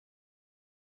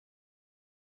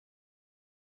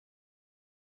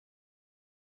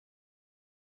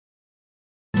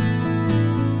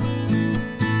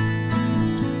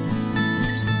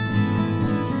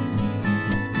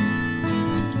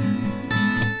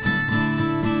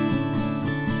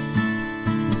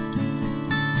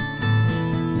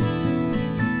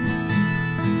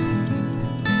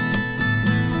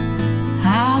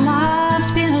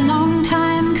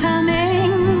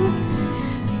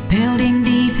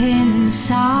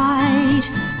inside.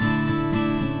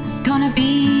 Gonna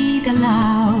be the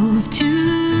love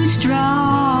too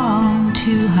strong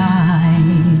to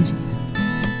hide.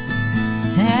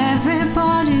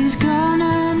 Everybody's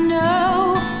gonna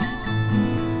know.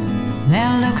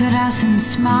 They'll look at us and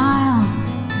smile.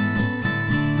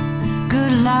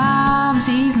 Good love's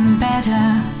even better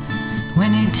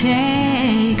when it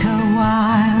take a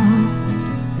while.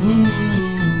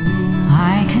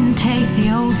 I can take the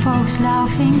old folks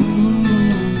laughing,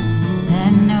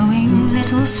 their knowing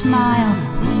little smile.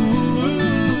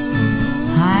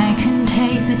 I can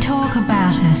take the talk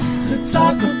about us,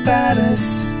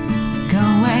 go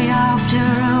away after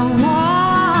a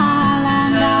while,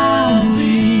 and I'll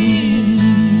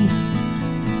be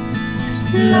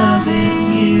loving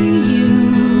you.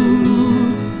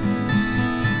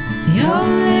 The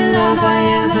only love I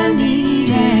ever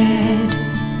needed.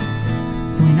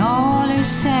 When all is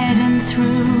said and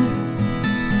through,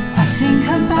 I think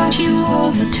about you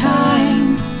all the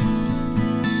time.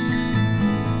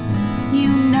 You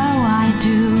know I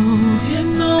do. You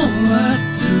know I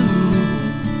do.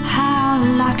 How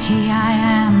lucky I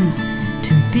am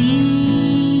to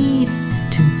be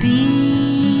with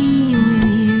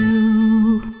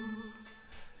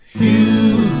you.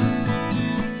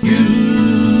 You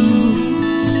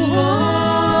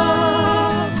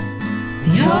are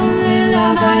the only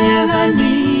love I ever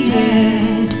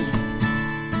needed.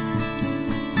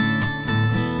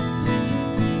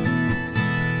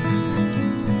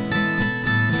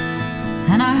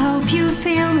 And I hope you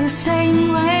feel the same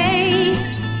way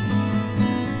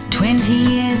 20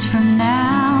 years from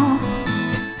now.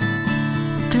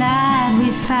 Glad we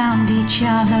found each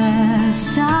other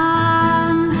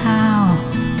somehow.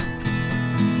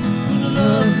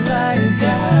 love like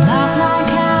ours. Love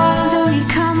like ours only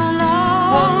come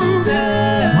along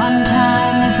one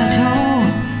time if at all.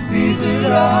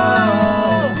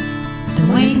 The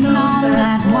waiting on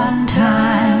that one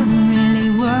time really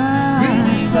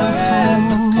worth the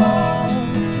fall.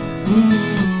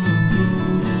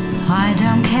 I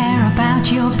don't care about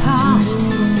your past,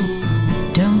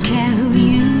 don't care who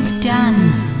you've done.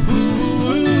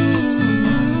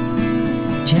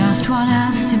 Just want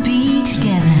us to be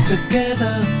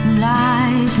together,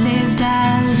 lives lived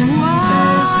as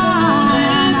one,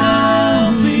 and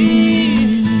I'll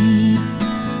be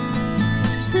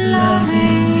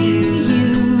loving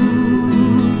you.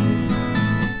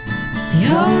 The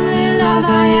only love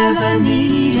I ever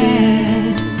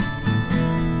needed.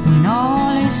 When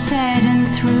all is said and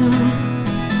through,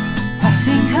 I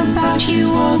think about you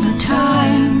all the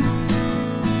time.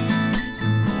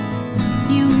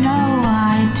 You know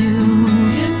I do.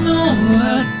 You know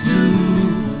I do.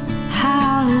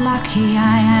 How lucky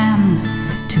I am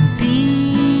to be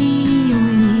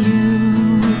with you.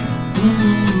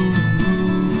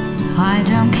 I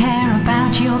don't care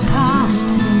about your past,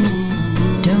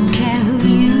 don't care who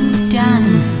you've done.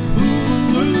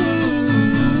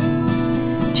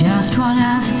 Just want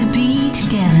us to be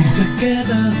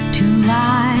together, two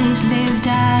lives lived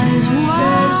as one,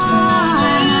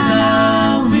 and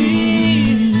I'll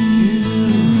be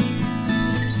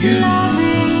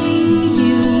loving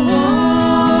you.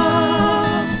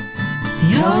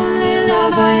 The only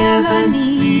love I ever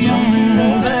needed.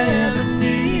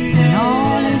 When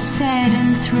all is said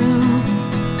and through,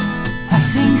 I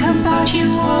think about you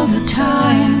all the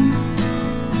time.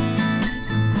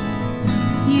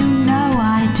 You know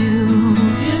I do.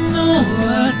 You know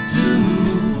I do.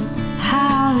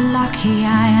 How lucky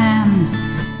I am,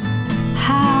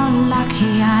 how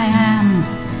lucky I am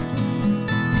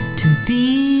to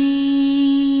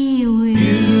be with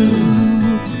you.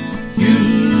 You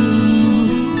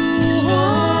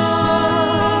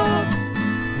are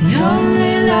the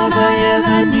only love I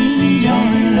ever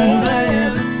needed.